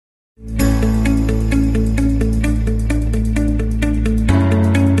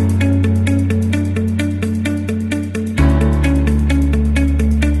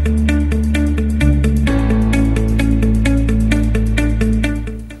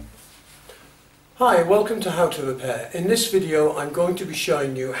Hi, welcome to How to Repair. In this video I'm going to be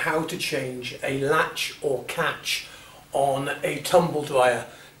showing you how to change a latch or catch on a tumble dryer.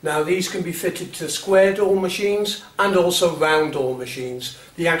 Now these can be fitted to square door machines and also round door machines.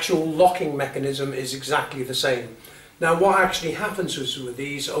 The actual locking mechanism is exactly the same. Now what actually happens with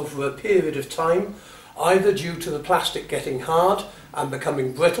these over a period of time, either due to the plastic getting hard and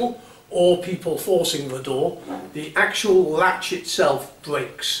becoming brittle, or people forcing the door, the actual latch itself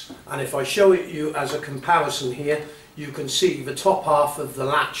breaks. And if I show it you as a comparison here, you can see the top half of the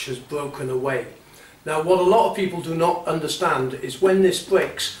latch has broken away. Now what a lot of people do not understand is when this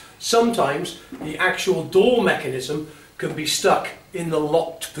breaks, sometimes the actual door mechanism can be stuck in the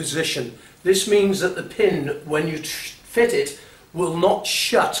locked position. This means that the pin, when you fit it, will not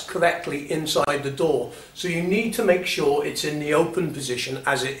shut correctly inside the door, so you need to make sure it's in the open position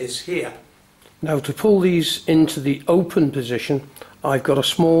as it is here. Now to pull these into the open position, I've got a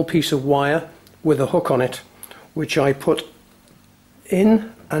small piece of wire with a hook on it, which I put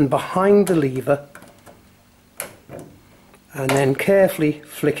in and behind the lever and then carefully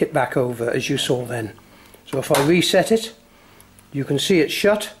flick it back over as you saw then. So if I reset it, you can see it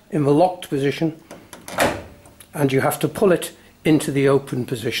shut in the locked position and you have to pull it into the open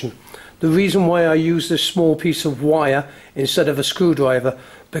position. The reason why I use this small piece of wire instead of a screwdriver,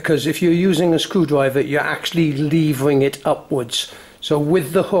 because if you're using a screwdriver you're actually levering it upwards. So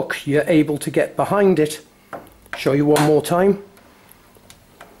with the hook you're able to get behind it. Show you one more time.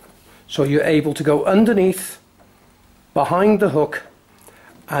 So you're able to go underneath, behind the hook,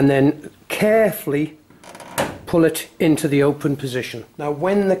 and then carefully pull it into the open position. Now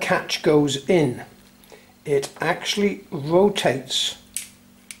when the catch goes in, it actually rotates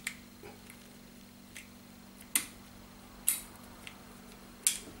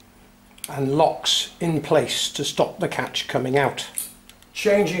and locks in place to stop the catch coming out.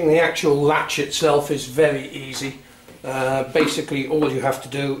 Changing the actual latch itself is very easy. Basically all you have to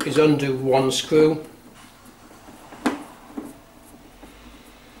do is undo one screw,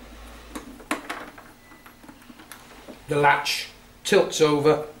 the latch tilts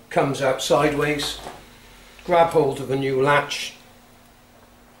over, comes out sideways. Grab hold of a new latch,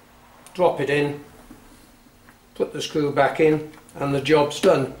 drop it in, put the screw back in, and the job's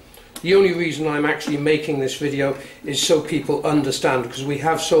done. The only reason I'm actually making this video is so people understand, because we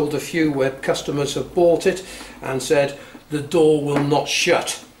have sold a few where customers have bought it and said the door will not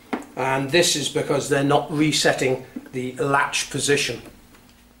shut, and this is because they're not resetting the latch position.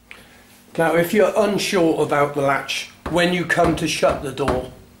 Now if you're unsure about the latch, when you come to shut the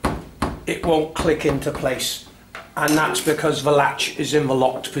door it won't click into place, and that's because the latch is in the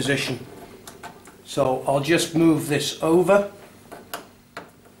locked position. So I'll just move this over.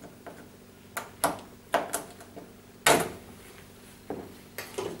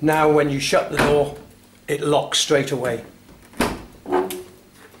 Now when you shut the door it locks straight away.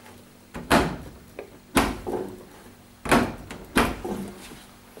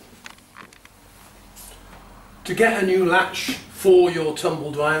 To get a new latch for your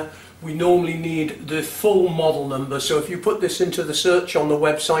tumble dryer, we normally need the full model number. So if you put this into the search on the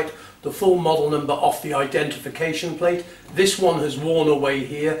website, the full model number off the identification plate. This one has worn away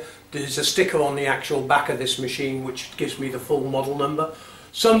here. There's a sticker on the actual back of this machine which gives me the full model number.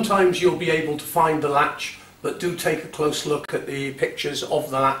 Sometimes you'll be able to find the latch, but do take a close look at the pictures of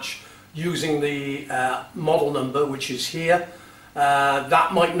the latch using the model number, which is here.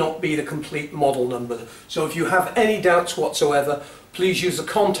 That might not be the complete model number. So if you have any doubts whatsoever, please use the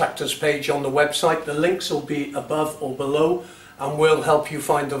contact us page on the website. The links will be above or below and we'll help you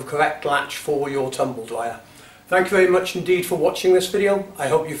find the correct latch for your tumble dryer. Thank you very much indeed for watching this video. I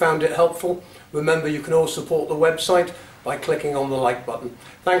hope you found it helpful. Remember, you can always support the website by clicking on the like button.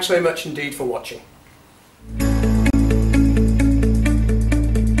 Thanks very much indeed for watching.